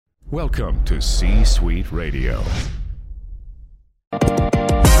Welcome to C-Suite Radio.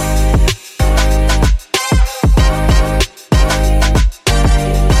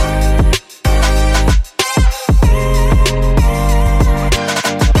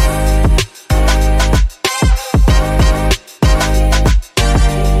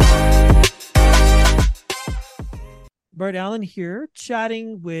 Bart Allen here,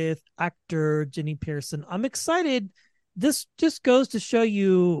 chatting with actor Jennie Pierson. I'm excited. This just goes to show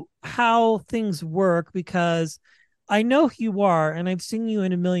you how things work because I know who you are and I've seen you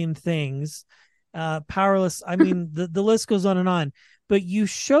in a million things. Powerless. I mean, the list goes on. But you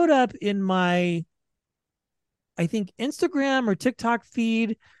showed up in my, I think, Instagram or TikTok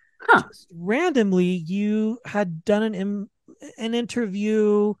feed. Just randomly. You had done an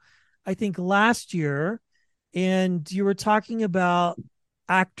interview, I think, last year. And you were talking about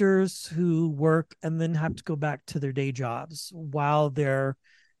actors who work and then have to go back to their day jobs while they're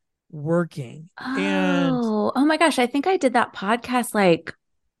working. And Oh my gosh. I think I did that podcast like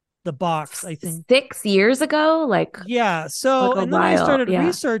the box, I think. 6 years ago, Yeah. So, like a and then I while. started Yeah.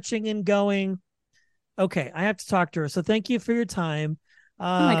 researching and going, okay, I have to talk to her. So thank you for your time. Oh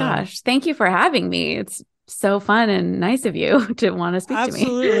my gosh. Thank you for having me. It's so fun and nice of you to want to speak to me.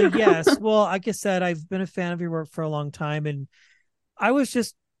 Absolutely. Yes. Well, like I said, I've been a fan of your work for a long time. And I was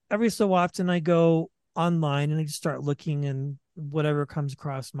just every so often I go online and I just start looking and whatever comes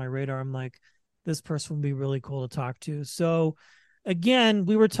across my radar, I'm like, this person would be really cool to talk to. So again,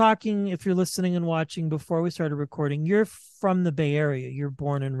 we were talking, if you're listening and watching before we started recording, you're from the Bay Area. You're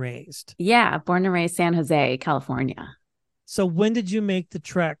born and raised. Yeah. Born and raised San Jose, California. So when did you make the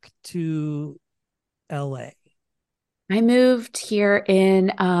trek to LA? I moved here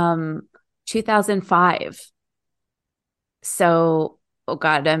in 2005. So, oh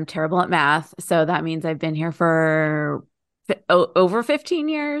God, I'm terrible at math. So that means I've been here for over 15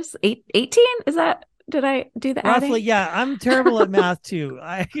 years. 18? Is that, did I do the Roughly, adding? yeah. I'm terrible at math too.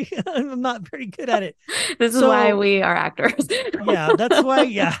 I'm not very good at it. This is why So we are actors. yeah, that's why.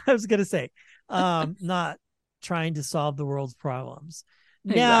 Yeah, I was gonna say, not trying to solve the world's problems.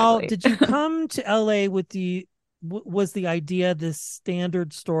 Now, Exactly. did you come to LA with was the idea this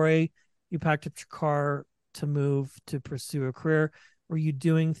standard story? You packed up your car to move to pursue a career. Were you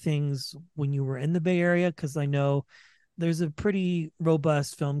doing things when you were in the Bay Area? Because I know there's a pretty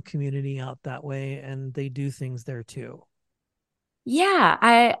robust film community out that way, and they do things there too. Yeah,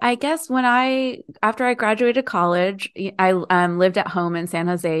 I guess after I graduated college, I lived at home in San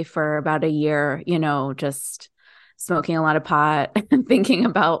Jose for about a year, just smoking a lot of pot and thinking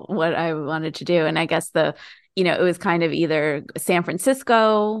about what I wanted to do. And I guess it was kind of either San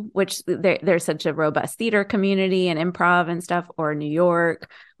Francisco, which there's such a robust theater community and improv and stuff, or New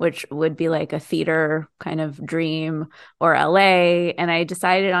York, which would be like a theater kind of dream, or LA. And I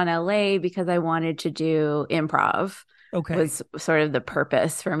decided on LA because I wanted to do improv. Okay. Was sort of the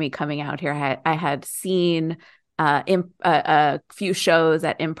purpose for me coming out here. I had seen a few shows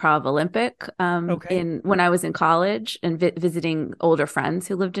at Improv Olympic Okay. in when I was in college and visiting older friends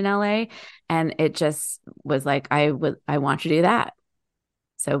who lived in LA, and it just was like I want to do that.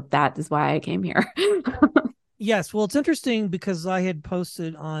 So that is why I came here. Yes. Well, it's interesting because I had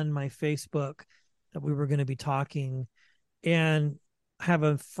posted on my Facebook that we were going to be talking, and have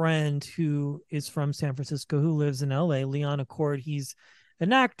a friend who is from San Francisco who lives in LA, Leon Accord. He's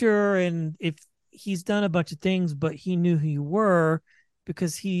an actor, and if he's done a bunch of things, but he knew who you were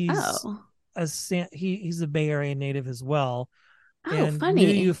because Oh, he's a Bay Area native as well, oh, and knew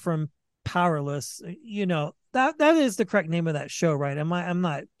you funny. from Powerless. That is the correct name of that show, right? I'm not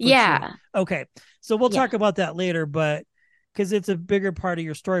butchering. Yeah, Okay, so we'll yeah. talk about that later, but because it's a bigger part of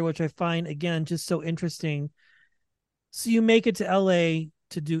your story, which I find again just so interesting. So you make it to LA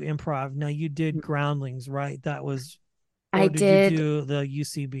to do improv. Now you did Groundlings, right? That was, I or did you did do the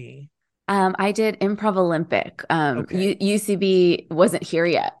UCB? I did Improv Olympic. Okay. UCB wasn't here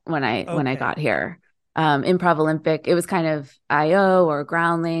yet when I Okay. got here. Improv Olympic, it was kind of IO or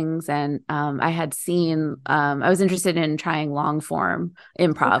Groundlings, and I had seen. I was interested in trying long form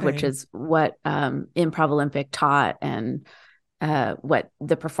improv, which Okay. is what Improv Olympic taught, and what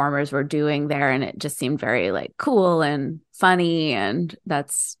the performers were doing there, and it just seemed very like cool and funny, and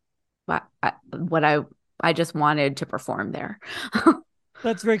that's what I just wanted to perform there.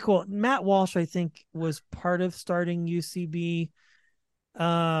 That's very cool. Matt Walsh, I think, was part of starting UCB.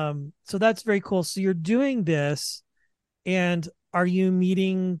 So that's very cool. So you're doing this, and are you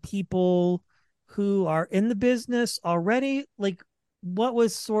meeting people who are in the business already? Like, what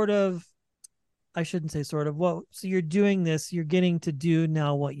was sort of, I shouldn't say sort of, so you're doing this, you're getting to do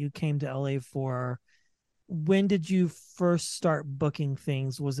now what you came to LA for. when did you first start booking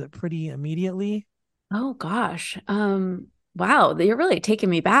things? Was it pretty immediately? Oh gosh. Wow, you're really taking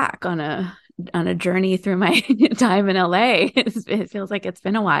me back on a journey through my time in LA. It feels like it's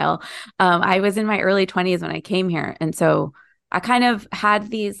been a while. I was in my early 20s when I came here. And so I kind of had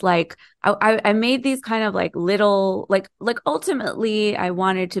these like I made these kind of like little like ultimately I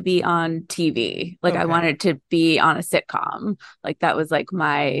wanted to be on TV. Like I Okay. wanted to be on a sitcom. Like that was like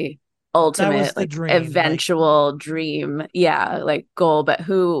my That was ultimate the like dream. Like, eventual dream, yeah, like goal. But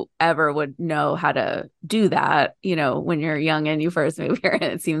whoever would know how to do that, you know, when you're young and you first move here,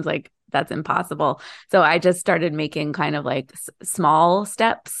 and it seems like that's impossible. So I just started making kind of like small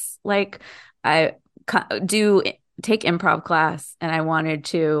steps. Like I do take improv class, and I wanted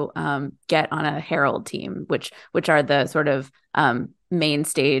to get on a Herald team, which are the sort of main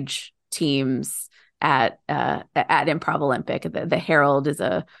stage teams at Improv Olympic. The Herald is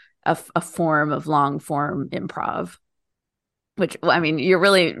a form of long form improv, which, I mean, you're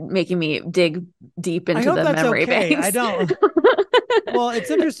really making me dig deep I into hope the that's memory okay. I banks. don't. Well,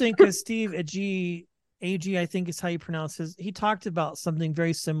 it's interesting because Steve AG, I think is how you pronounce his. He talked about something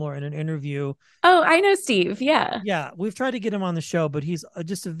very similar in an interview. Oh, I know Steve. Yeah, Yeah, we've tried to get him on the show, but he's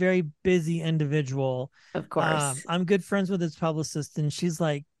just a very busy individual. of course. I'm good friends with his publicist, and she's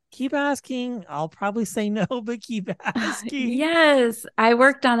like, "Keep asking. I'll probably say no, but keep asking." Yes, I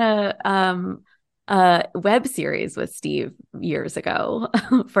worked on a web series with Steve years ago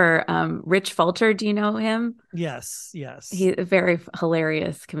for Rich Fulcher. Do you know him? Yes, yes. He's a very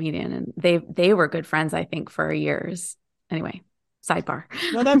hilarious comedian, and they were good friends, I think, for years. Anyway, sidebar.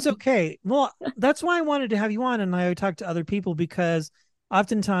 No, that's okay. Well, that's why I wanted to have you on, and I talk to other people because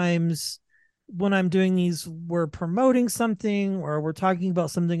oftentimes when I'm doing these, we're promoting something or we're talking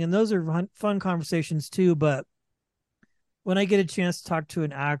about something, and those are fun conversations too. But when I get a chance to talk to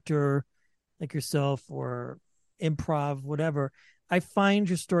an actor like yourself or improv, whatever, I find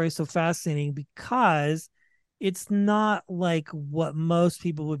your story so fascinating because it's not like what most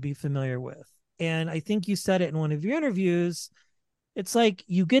people would be familiar with. And I think you said it in one of your interviews. It's like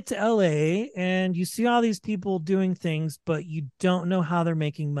you get to LA and you see all these people doing things, but you don't know how they're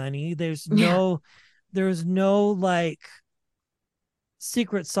making money. Yeah. There's no like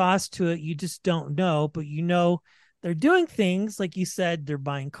secret sauce to it. You just don't know, but you know they're doing things like you said, they're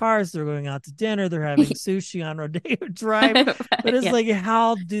buying cars, they're going out to dinner, they're having sushi on Rodeo Drive. But it's Yeah. like,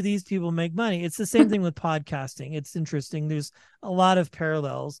 how do these people make money? It's the same thing with podcasting. It's interesting. There's a lot of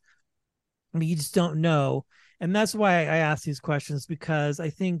parallels. I mean, you just don't know. And that's why I ask these questions, because I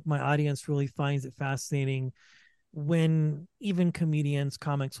think my audience really finds it fascinating when even comedians,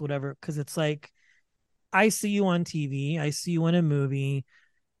 comics, whatever, because it's like, I see you on TV, I see you in a movie,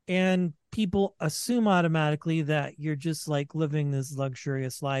 and people assume automatically that you're just like living this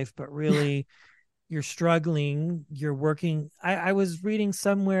luxurious life, but really you're struggling, you're working. I was reading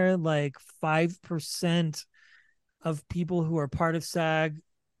somewhere like 5% of people who are part of SAG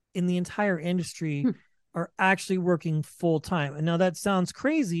in the entire industry are actually working full time. And now that sounds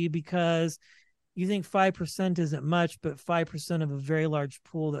crazy because you think 5% isn't much, but 5% of a very large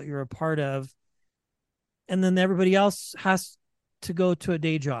pool that you're a part of. And then everybody else has to go to a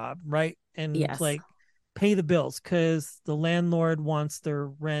day job, right? And Yes. like pay the bills because the landlord wants their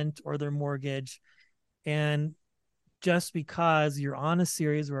rent or their mortgage. And just because you're on a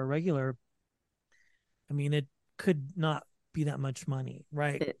series or a regular, I mean, it could not be that much money,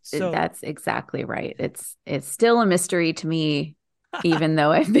 right? So That's exactly right. It's still a mystery to me, even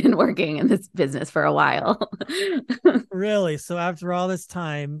though I've been working in this business for a while. really, so after all this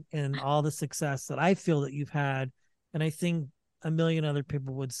time and all the success that I feel that you've had, and I think a million other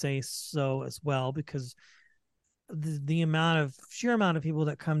people would say so as well, because the sheer amount of people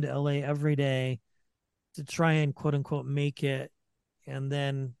that come to LA every day to try and quote unquote make it, and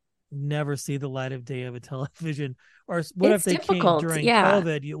then never see the light of day of a television, or what if It's they came difficult. during Yeah.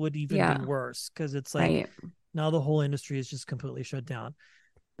 COVID, it would even be Yeah. worse because it's like Right. now the whole industry is just completely shut down.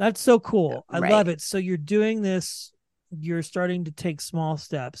 That's so cool. I love Right. it. So you're doing this, you're starting to take small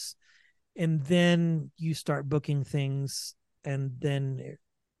steps, and then you start booking things, and then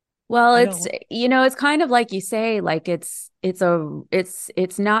Well, I it's don't. it's kind of like you say, like it's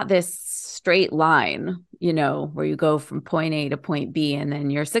not this straight line, where you go from point A to point B and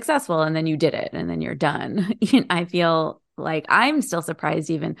then you're successful and then you did it and then you're done. I feel like I'm still surprised,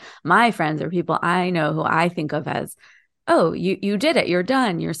 even my friends or people I know who I think of as, oh, you did it, you're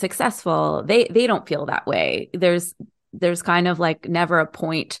done, you're successful. They don't feel that way. There's kind of like never a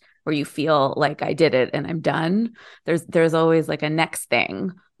point where you feel like I did it and I'm done. There's always like a next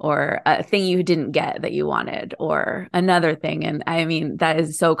thing, or a thing you didn't get that you wanted, or another thing. And I mean, that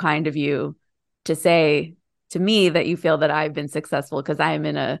is so kind of you to say to me that you feel that I've been successful, because I'm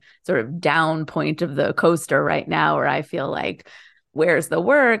in a sort of down point of the coaster right now where I feel like, where's the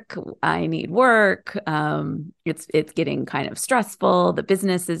work? I need work. It's getting kind of stressful. The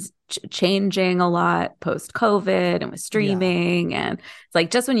business is changing a lot post COVID and with Yeah. streaming. And it's like,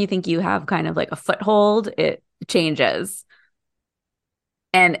 just when you think you have kind of like a foothold, it changes.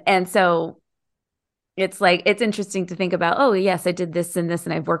 And so it's like, it's interesting to think about, oh yes, I did this and this,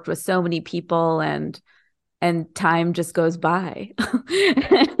 and I've worked with so many people, and time just goes by.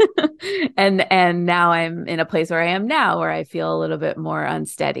 And now I'm in a place where I am now, where I feel a little bit more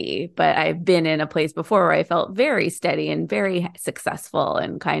unsteady, but I've been in a place before where I felt very steady and very successful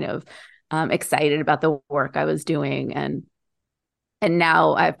and kind of excited about the work I was doing. And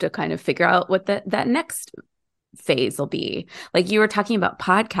now I have to kind of figure out what that next phase will be. Like you were talking about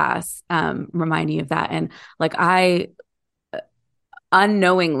podcasts, reminding you of that. And like I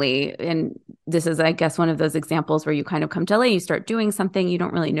unknowingly, and this is, I guess, one of those examples where you kind of come to LA, you start doing something, you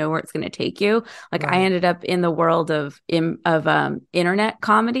don't really know where it's going to take you. Like I ended up in the world of internet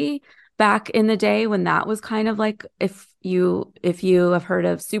comedy back in the day, when that was kind of like, if you have heard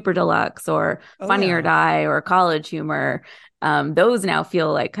of Super Deluxe or Funny or Die or College Humor, those now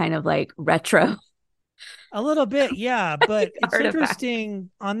feel like kind of like retro. A little bit, yeah, but it's Artifact. interesting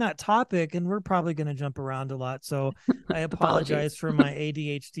on that topic, and we're probably going to jump around a lot, so I apologize for my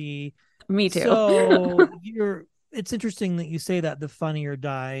ADHD. Me too. So it's interesting that you say that, the Funny or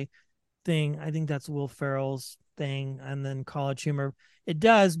Die thing. I think that's Will Ferrell's thing, and then College Humor. It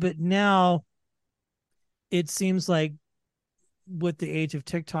does, but now it seems like with the age of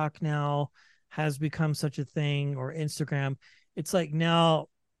TikTok now has become such a thing, or Instagram. It's like now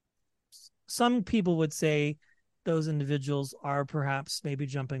some people would say those individuals are perhaps maybe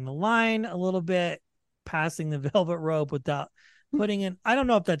jumping the line a little bit, passing the velvet rope without putting in. I don't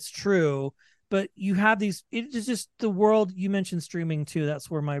know if that's true, but you have these, it's just the world. You mentioned streaming too. That's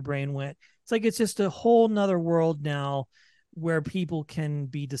where my brain went. It's like, it's just a whole nother world now where people can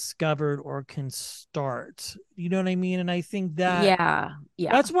be discovered or can start. You know what I mean? And I think that Yeah.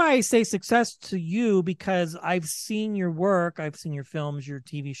 that's why I say success to you, because I've seen your work, I've seen your films, your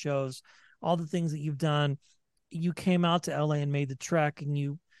TV shows, all the things that you've done. You came out to LA and made the trek, and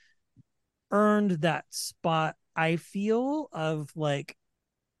you earned that spot, I feel, of like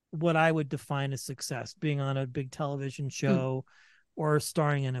what I would define as success, being on a big television show or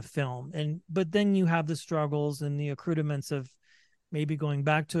starring in a film. But then you have the struggles and the accoutrements of maybe going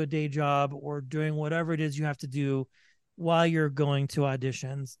back to a day job or doing whatever it is you have to do while you're going to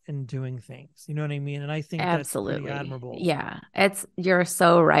auditions and doing things. You know what I mean? And I think that's pretty Absolutely. admirable. Yeah. You're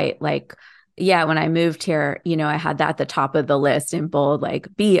so right. Like, yeah, when I moved here, I had that at the top of the list in bold,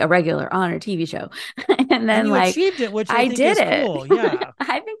 like, be a regular on a TV show. And then you like achieved it, which I think did is it. cool. Yeah.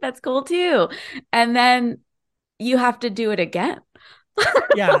 I think that's cool too. And then you have to do it again.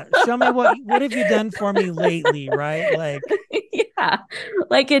 Yeah. Show me what have you done for me lately, right? Like, yeah.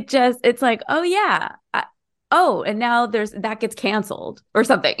 Like it's like, oh yeah. And now that gets canceled or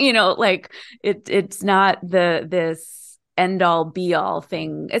something, like it's not this end all be all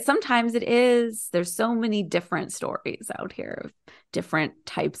thing. Sometimes it is. There's so many different stories out here of different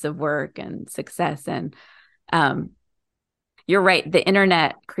types of work and success. And you're right. The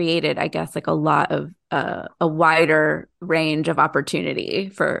internet created, I guess, like a lot of a wider range of opportunity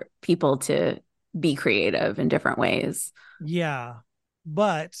for people to be creative in different ways. yeah.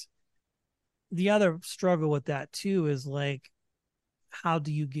 But the other struggle with that too is like, how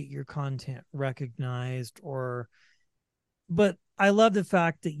do you get your content recognized? But I love the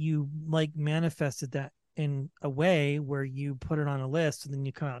fact that you like manifested that in a way where you put it on a list and then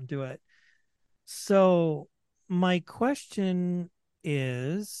you come out and do it. So my question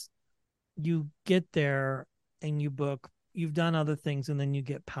is, you get there and you book, you've done other things, and then you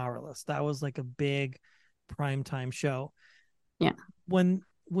get Powerless. That was like a big primetime show. Yeah. When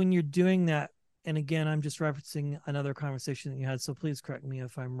you're doing that, and again, I'm just referencing another conversation that you had, so please correct me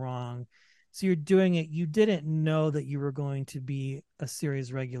if I'm wrong. So you're doing it, you didn't know that you were going to be a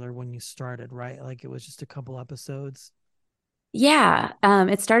series regular when you started, right? Like it was just a couple episodes. Yeah.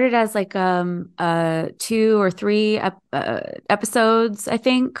 It started as like 2 or 3 episodes, I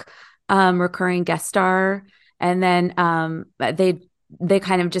think, recurring guest star. And then they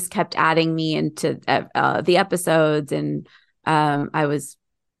kind of just kept adding me into the episodes, and I was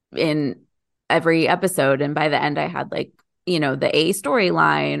in every episode, and by the end I had like the A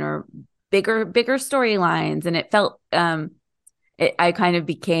storyline or bigger storylines, and it felt I kind of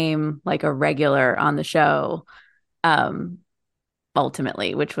became like a regular on the show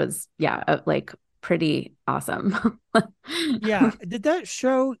ultimately, which was like pretty awesome. Yeah. Did that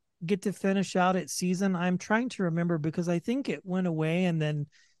show get to finish out its season? I'm trying to remember because I think it went away and then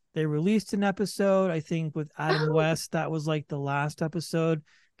they released an episode. I think with Adam Oh, West, that was like the last episode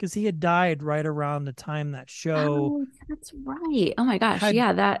because he had died right around the time that show oh, that's right. Oh my gosh. had.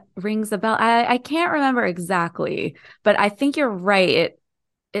 Yeah, that rings a bell. I can't remember exactly, but I think you're right.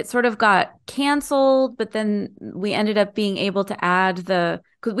 It sort of got canceled, but then we ended up being able to add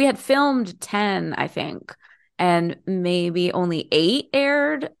because we had filmed 10, I think, and maybe only 8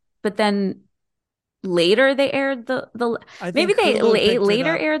 aired, but then later they aired I maybe think they Hulu picked it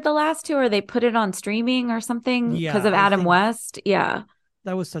later up. aired the last 2, or they put it on streaming or something because Yeah, of I Adam think West. Yeah.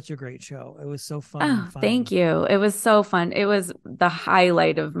 that was such a great show. It was so fun and Oh, thank funny. you. It was so fun. It was the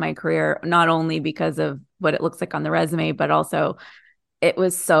highlight of my career, not only because of what it looks like on the resume, but also it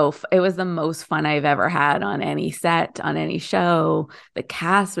was the most fun I've ever had on any set, on any show. The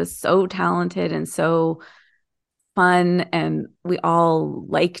cast was so talented and so fun, and we all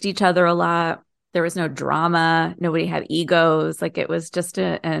liked each other a lot. There was no drama. Nobody had egos. Like, it was just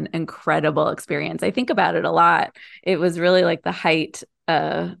an incredible experience. I think about it a lot. It was really like the height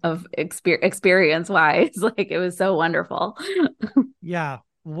of experience wise. Like, it was so wonderful. Yeah,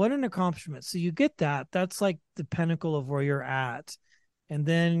 what an accomplishment. So you get that. That's like the pinnacle of where you're at. And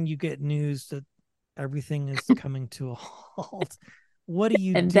then you get news that everything is coming to a halt. What do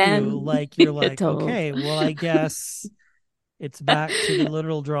you And do? then Like, you you're get like, told, okay, well, I guess it's back to the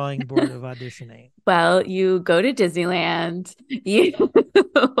literal drawing board of auditioning. well, you go to Disneyland, you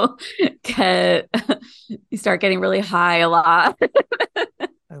get you start getting really high a lot.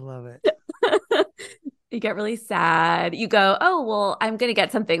 I love it. You get really sad. You go, oh, well, I'm going to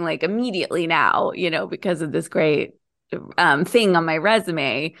get something like immediately now, because of this great thing on my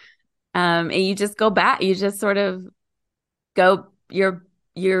resume. And you just go back. You just sort of go,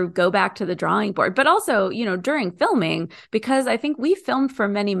 you go back to the drawing board. But also, during filming, because I think we filmed for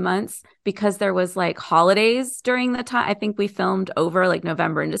many months because there was like holidays during the time. I think we filmed over like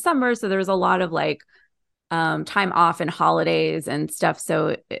November and December. So there was a lot of like time off and holidays and stuff.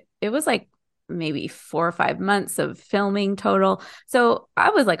 So it was like maybe 4 or 5 months of filming total. So I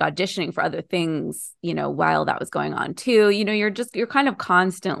was like auditioning for other things, while that was going on too. You're kind of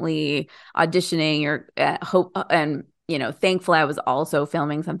constantly auditioning. You're hope and thankful I was also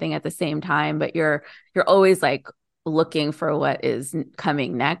filming something at the same time, but you're always like looking for what is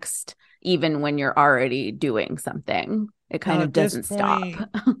coming next, even when you're already doing something. It kind Now, of at this doesn't stop. point,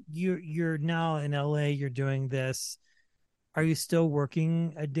 you're now in LA, you're doing this. Are you still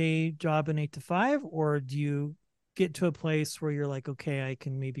working a day job in 8 to 5, or do you get to a place where you're like, okay, I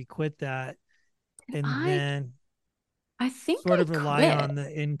can maybe quit that and I then I think sort I of rely quit. on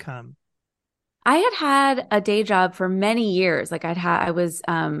the income? I had a day job for many years. Like An I was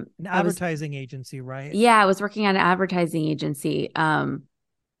advertising agency, right? yeah, I was working at an advertising agency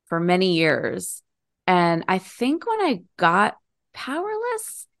for many years. And I think when I got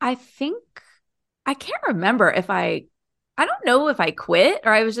Powerless, I can't remember if I don't know if I quit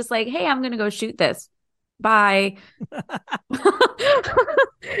or I was just like, hey, I'm going to go shoot this. Bye.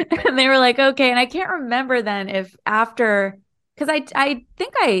 And they were like, okay. And I can't remember then if after, because I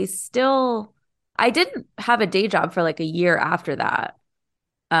think I didn't have a day job for like a year after that,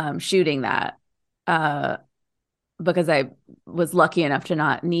 shooting that, uh, because I was lucky enough to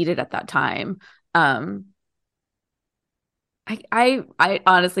not need it at that time. Um, I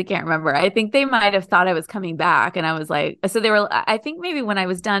honestly can't remember. I think they might have thought I was coming back, and I was like, so they were. I think maybe when I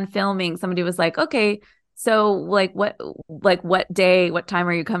was done filming, somebody was like, "Okay, so what day, what time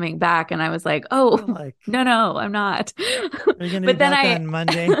are you coming back?" And I was like, "Oh, You're like, no, I'm not." are you going to be But then back on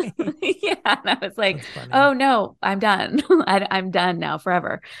Monday? yeah, and I was like, That's funny. "Oh no, I'm done. I'm done now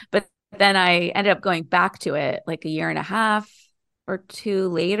forever." But then I ended up going back to it like a year and a half or two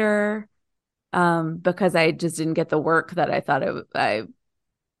later, because I just didn't get the work that I thought I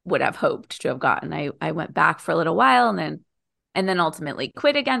would have hoped to have gotten. I went back for a little while and then ultimately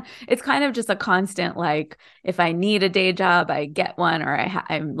quit again. It's kind of just a constant, like, if I need a day job, I get one, or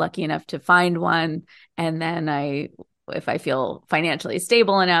I'm lucky enough to find one, and then if I feel financially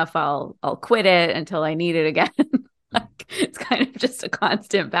stable enough, I'll quit it until I need it again. Like, it's kind of just a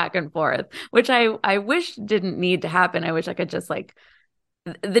constant back and forth, which I wish didn't need to happen. I wish I could just like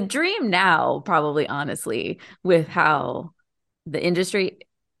the dream now, probably, honestly, with how the industry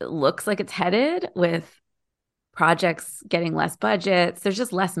looks like it's headed, with projects getting less budgets, there's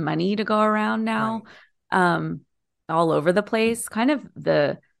just less money to go around now, Right. um all over the place. Kind of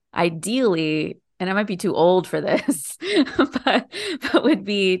the ideally, and I might be too old for this, but would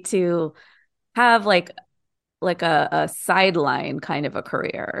be to have like a sideline kind of a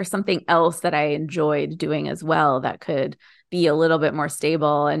career or something else that I enjoyed doing as well that could be a little bit more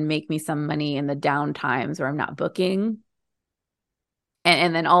stable and make me some money in the down times where I'm not booking.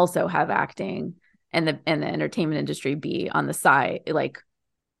 And then also have acting and the entertainment industry be on the side, like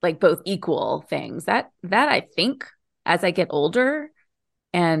both equal things. That I think as I get older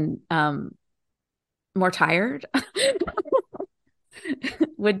and more tired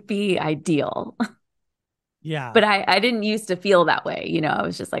would be ideal. Yeah. But I didn't used to feel that way. I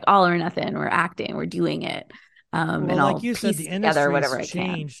was just like all or nothing. We're acting, we're doing it. Well, And like I'll you said, piece the together industry's whatever I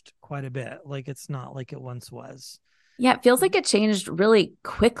can. changed quite a bit. Like it's not like it once was. Yeah, it feels like it changed really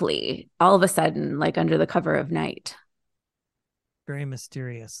quickly, all of a sudden, like under the cover of night. Very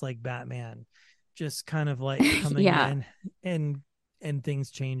mysterious, like Batman, just kind of like coming Yeah. in and things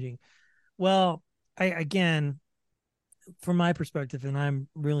changing. Well, I again, from my perspective, and I'm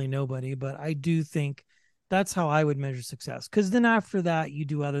really nobody, but I do think that's how I would measure success. Because then after that, you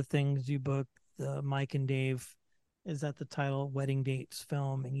do other things. You book the Mike and Dave, is that the title? Wedding Dates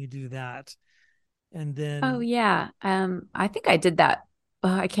film, and you do that, and Oh then yeah. I think I did that. Oh,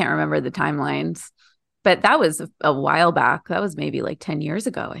 I can't remember the timelines, but that was a while back. That was maybe like 10 years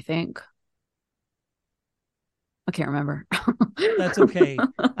ago, I think. I can't remember. that's okay.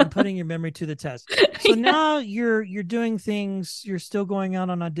 I'm putting your memory to the test. So Yeah. now you're doing things. You're still going out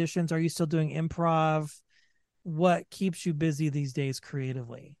on auditions. Are you still doing improv? What keeps you busy these days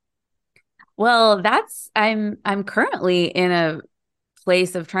creatively? Well, I'm currently in a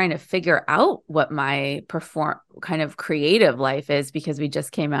place of trying to figure out what my perform kind of creative life is because we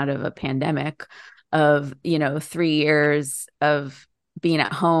just came out of a pandemic of 3 years of being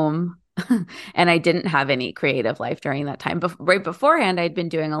at home. And I didn't have any creative life during that time. But right beforehand, I'd been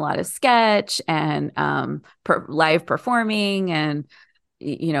doing a lot of sketch and live performing and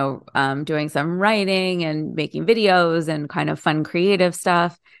doing some writing and making videos and kind of fun creative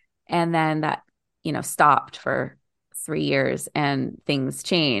stuff. And then that stopped for 3 years and things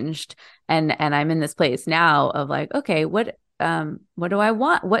changed. And I'm in this place now of like, okay, what do I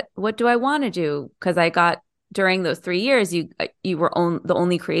want? What do I want to do? Because I got during those 3 years, you were the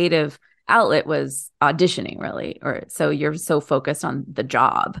only creative outlet was auditioning, really, or so you're so focused on the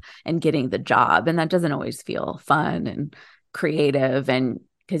job and getting the job, and that doesn't always feel fun and creative. And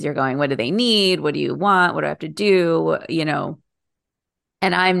because you're going, what do they need? What do you want? What do I have to do?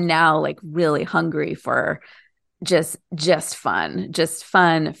 And I'm now like really hungry for just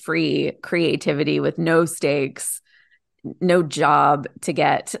fun, free creativity with no stakes, no job to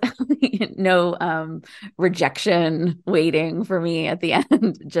get, no rejection waiting for me at the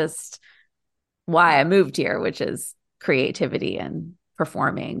end. Just why I moved here, which is creativity and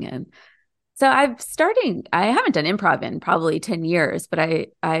performing. And so I haven't done improv in probably 10 years, but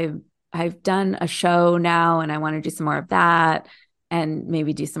I've done a show now and I want to do some more of that and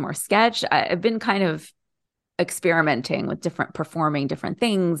maybe do some more sketch. I've been kind of experimenting with performing different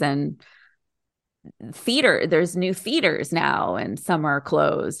things and theater. There's new theaters now and some are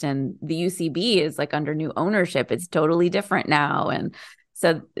closed and the UCB is like under new ownership. It's totally different now. And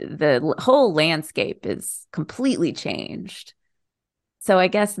so the whole landscape is completely changed. So I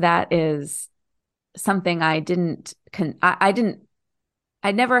guess that is something I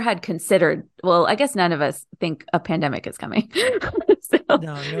never had considered. Well, I guess none of us think a pandemic is coming. So,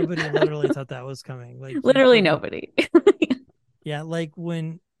 No, nobody literally thought that was coming. Like literally nobody. Yeah, like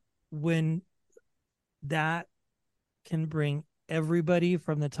when that can bring everybody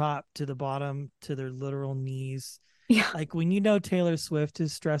from the top to the bottom to their literal knees. Yeah. Like when Taylor Swift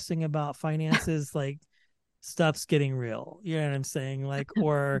is stressing about finances, like stuff's getting real. You know what I'm saying? Like,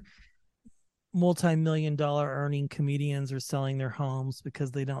 or multi-million-dollar earning comedians are selling their homes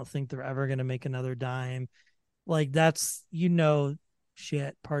because they don't think they're ever going to make another dime. Like that's,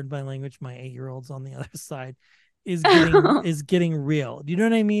 shit, pardon my language, my 8-year-old's on the other side is getting real. You know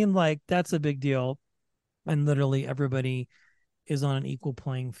what I mean? Like that's a big deal. And literally everybody is on an equal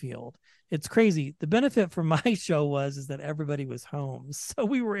playing field. It's crazy. The benefit for my show is that everybody was home. So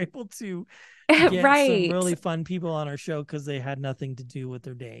we were able to get Right. some really fun people on our show because they had nothing to do with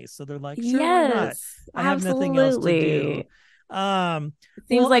their days. So they're like, sure, why not? Yes, I have nothing else to do. It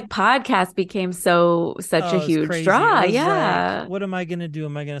seems like podcasts became such a it's huge crazy. draw. It was Yeah. like, what am I going to do?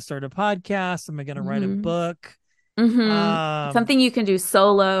 Am I going to start a podcast? Am I going to write a book? Something you can do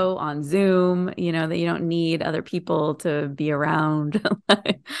solo on Zoom, that you don't need other people to be around.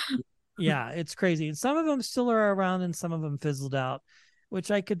 Yeah, it's crazy. And some of them still are around and some of them fizzled out, which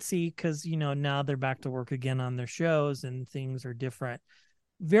I could see because, now they're back to work again on their shows and things are different.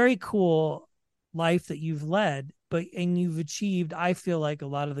 Very cool life that you've led, and you've achieved, I feel like, a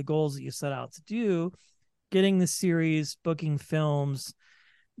lot of the goals that you set out to do. getting the series, booking films,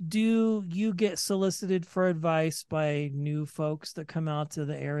 do you get solicited for advice by new folks that come out to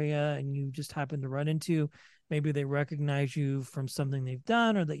the area and you just happen to run into? Maybe they recognize you from something they've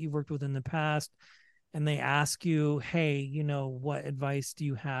done or that you've worked with in the past, and they ask you, hey, what advice do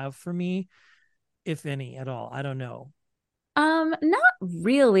you have for me, if any at all? I don't know. Not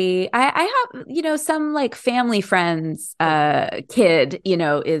really. I have, some like family friends, kid,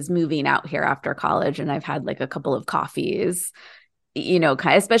 is moving out here after college, and I've had like a couple of coffees,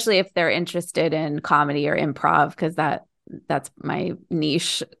 especially if they're interested in comedy or improv, because that's my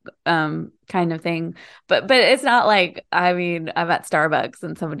niche, kind of thing. But it's not like, I mean, I'm at Starbucks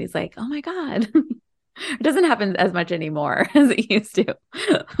and somebody's like, oh my God. It doesn't happen as much anymore as it used to.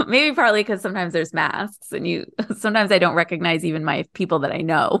 Maybe partly because sometimes there's masks and sometimes I don't recognize even my people that I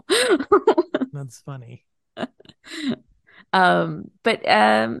know. That's funny. But no,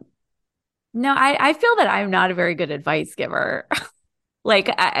 I feel that I'm not a very good advice giver.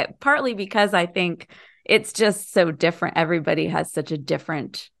 Like, partly because I think it's just so different. Everybody has such a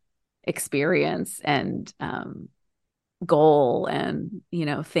different experience and goal and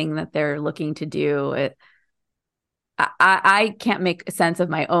thing that they're looking to do. I can't make sense of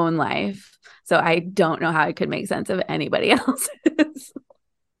my own life, so I don't know how I could make sense of anybody else's.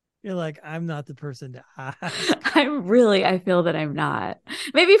 You're like, I'm not the person to ask. I feel that I'm not.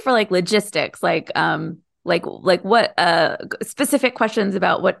 Maybe for like logistics, like what specific questions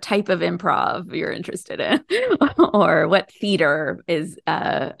about what type of improv you're interested in, or what theater is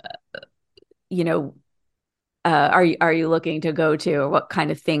are you looking to go to, or what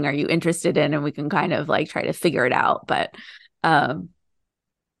kind of thing are you interested in, and we can kind of like try to figure it out. But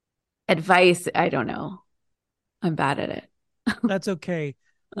advice, I don't know. I'm bad at it. That's okay.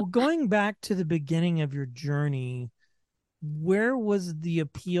 Well, going back to the beginning of your journey, where was the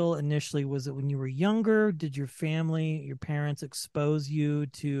appeal initially? Was it when you were younger? Did your family, your parents expose you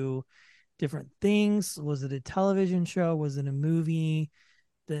to different things? Was it a television show? Was it a movie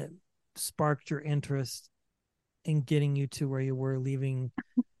that sparked your interest in getting you to where you were, leaving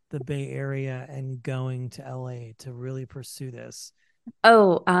the Bay Area and going to LA to really pursue this?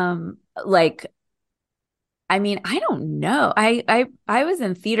 Oh, I mean, I don't know. I was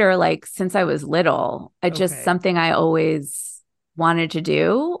in theater like since I was little. It's just something I always wanted to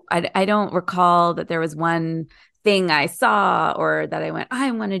do. I don't recall that there was one thing I saw or that I went,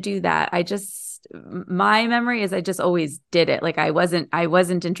 I want to do that. My memory is I just always did it. Like I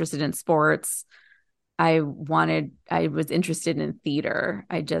wasn't interested in sports. I was interested in theater.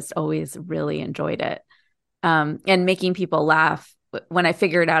 I just always really enjoyed it. And making people laugh. When I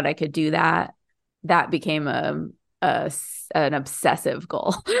figured out I could do that, that became an obsessive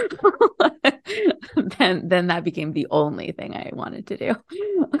goal. Then that became the only thing I wanted to do.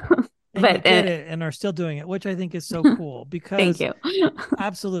 And you did it and are still doing it, which I think is so cool. Because thank you.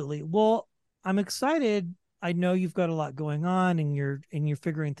 Absolutely. Well, I'm excited. I know you've got a lot going on and you're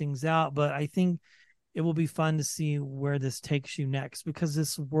figuring things out, but I think it will be fun to see where this takes you next, because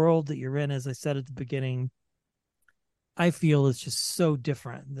this world that you're in, as I said at the beginning, I feel is just so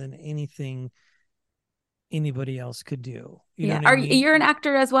different than anything anybody else could do. You know what I mean? You're an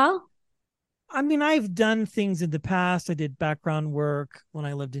actor as well? I mean, I've done things in the past. I did background work when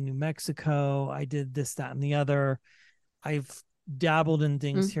I lived in New Mexico. I did this, that, and the other. I've dabbled in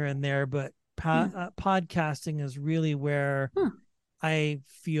things here and there, but podcasting is really where I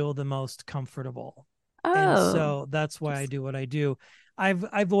feel the most comfortable. And so that's why I do what I do.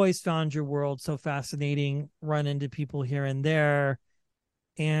 I've always found your world so fascinating, run into people here and there,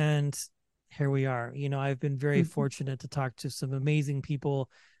 and here we are. I've been very fortunate to talk to some amazing people,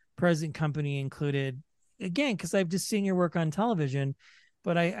 present company included, again, because I've just seen your work on television,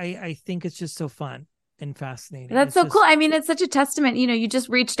 but I think it's just so fun and fascinating. That's so cool. I mean, it's such a testament. You just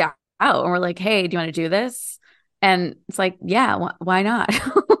reached out and we're like, hey, do you want to do this? And it's like, yeah, why not?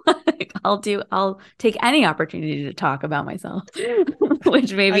 I'll take any opportunity to talk about myself,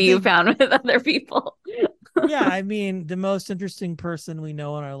 which maybe you found with other people. Yeah. I mean, the most interesting person we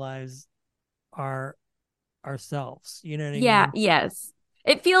know in our lives are ourselves. You know what I mean? Yeah. Yes.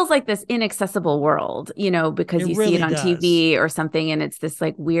 It feels like this inaccessible world, because you really see it on does. TV or something and it's this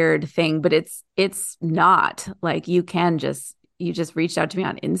like weird thing, but it's not. Like you just reached out to me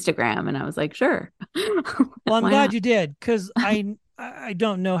on Instagram and I was like, sure. Well, I'm glad you did, because I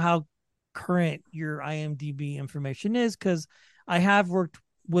don't know how current your IMDb information is, because I have worked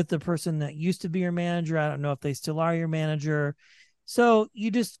with the person that used to be your manager. I don't know if they still are your manager. So you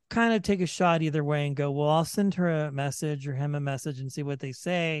just kind of take a shot either way and go, well, I'll send her a message or him a message and see what they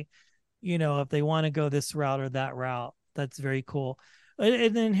say. If they want to go this route or that route. That's very cool.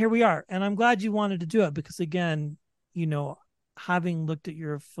 And then here we are. And I'm glad you wanted to do it because, again, you know, having looked at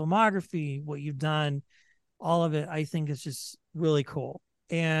your filmography, what you've done, all of it, I think is just really cool.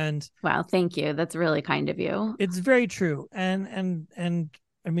 And Wow, thank you. That's really kind of you. it's very true. And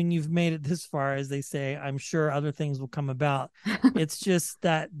I mean, you've made it this far, as they say. I'm sure other things will come about. It's just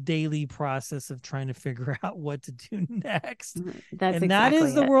that daily process of trying to figure out what to do next. That's And that is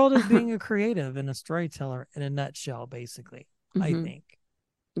exactly the it. world of being a creative and a storyteller in a nutshell, basically, I Mhm. think.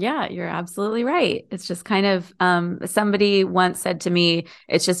 Yeah, you're absolutely right. It's just kind of somebody once said to me,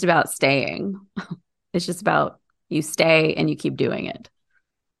 it's just about staying. It's just about you stay and you keep doing it.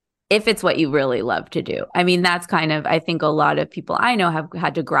 If it's what you really love to do. I mean, that's kind of, I think a lot of people I know have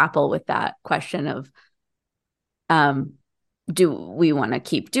had to grapple with that question of um, do we want to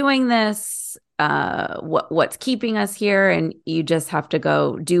keep doing this? What's keeping us here? And you just have to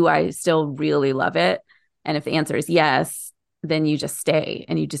go, do I still really love it? And if the answer is yes, then you just stay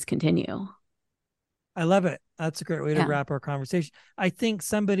and you just continue. I love it. That's a great way to Yeah. wrap our conversation. I think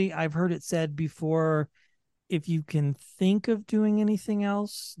I've heard it said before, if you can think of doing anything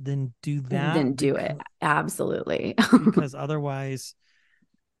else, then do Then that do it. Absolutely. because otherwise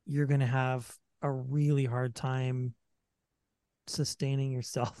you're going to have a really hard time sustaining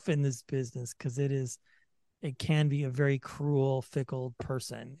yourself in this business because it can be a very cruel, fickle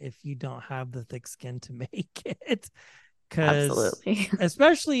person if you don't have the thick skin to make it. Because Absolutely.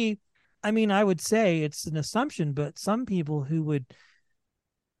 especially, I mean, I would say it's an assumption, but some people who would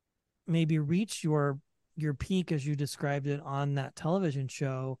maybe reach your peak as you described it on that television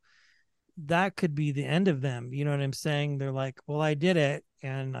show, that could be the end of them. You know what I'm saying? They're like, well, I did it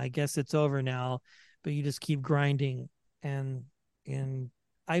and I guess it's over now, but you just keep grinding. And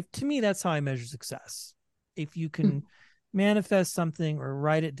to me, that's how I measure success. If you can manifest something or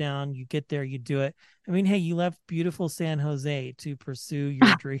write it down, you get there, you do it. I mean, hey, you left beautiful San Jose to pursue your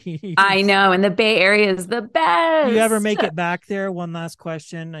I dreams. know. And the Bay Area is the Do you ever best. make it back there? One last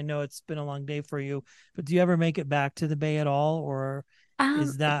question. I know it's been a long day for you, but do you ever make it back to the Bay at all, or Um,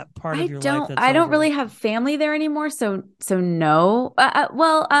 is that part of I your life don't that's I don't over? really have family there anymore, so no.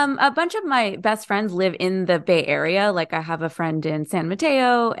 Well, a bunch of my best friends live in the Bay Area. Like I have a friend in San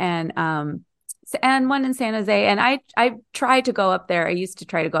Mateo and one in San Jose. And I try to go up there. I used to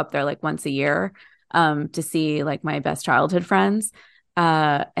try to go up there like once a year to see like my best childhood friends.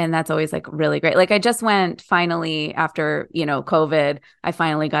 And that's always like really great. Like I just went finally after, COVID, I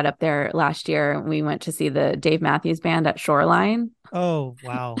finally got up there last year. We went to see the Dave Matthews Band at Shoreline. Oh,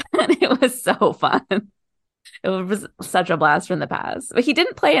 wow. And it was so fun. It was such a blast from the past. But he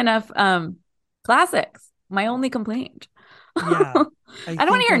didn't play enough classics. My only complaint. Yeah. I I don't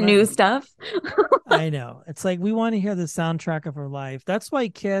want think to hear when new stuff. I know. It's like we want to hear the soundtrack of our life. That's why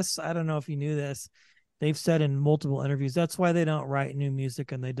Kiss, I don't know if you knew this, they've said in multiple interviews, that's why they don't write new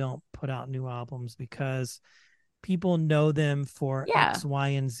music and they don't put out new albums because people know them for Yeah, X, Y,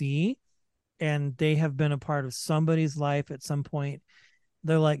 and Z. And they have been a part of somebody's life at some point.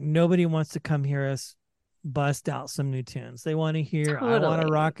 They're like, nobody wants to come hear us bust out some new tunes. They want to hear, I want to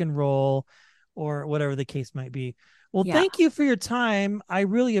totally. rock and roll, or whatever the case might be. Well, Yeah, thank you for your time. I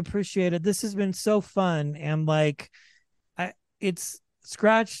really appreciate it. This has been so fun. And like, it's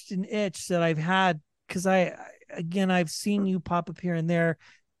scratched an itch that I've had because again, I've seen you pop up here and there.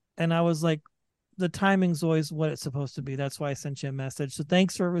 And I was like, the timing's always what it's supposed to be. That's why I sent you a message. So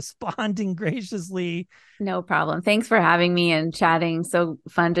thanks for responding graciously. no problem. Thanks for having me and chatting. So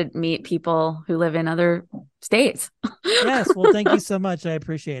fun to meet people who live in other states. Yes. Well, thank you so much. I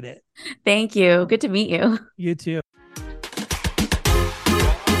appreciate it. Thank you. Good to meet you. You too.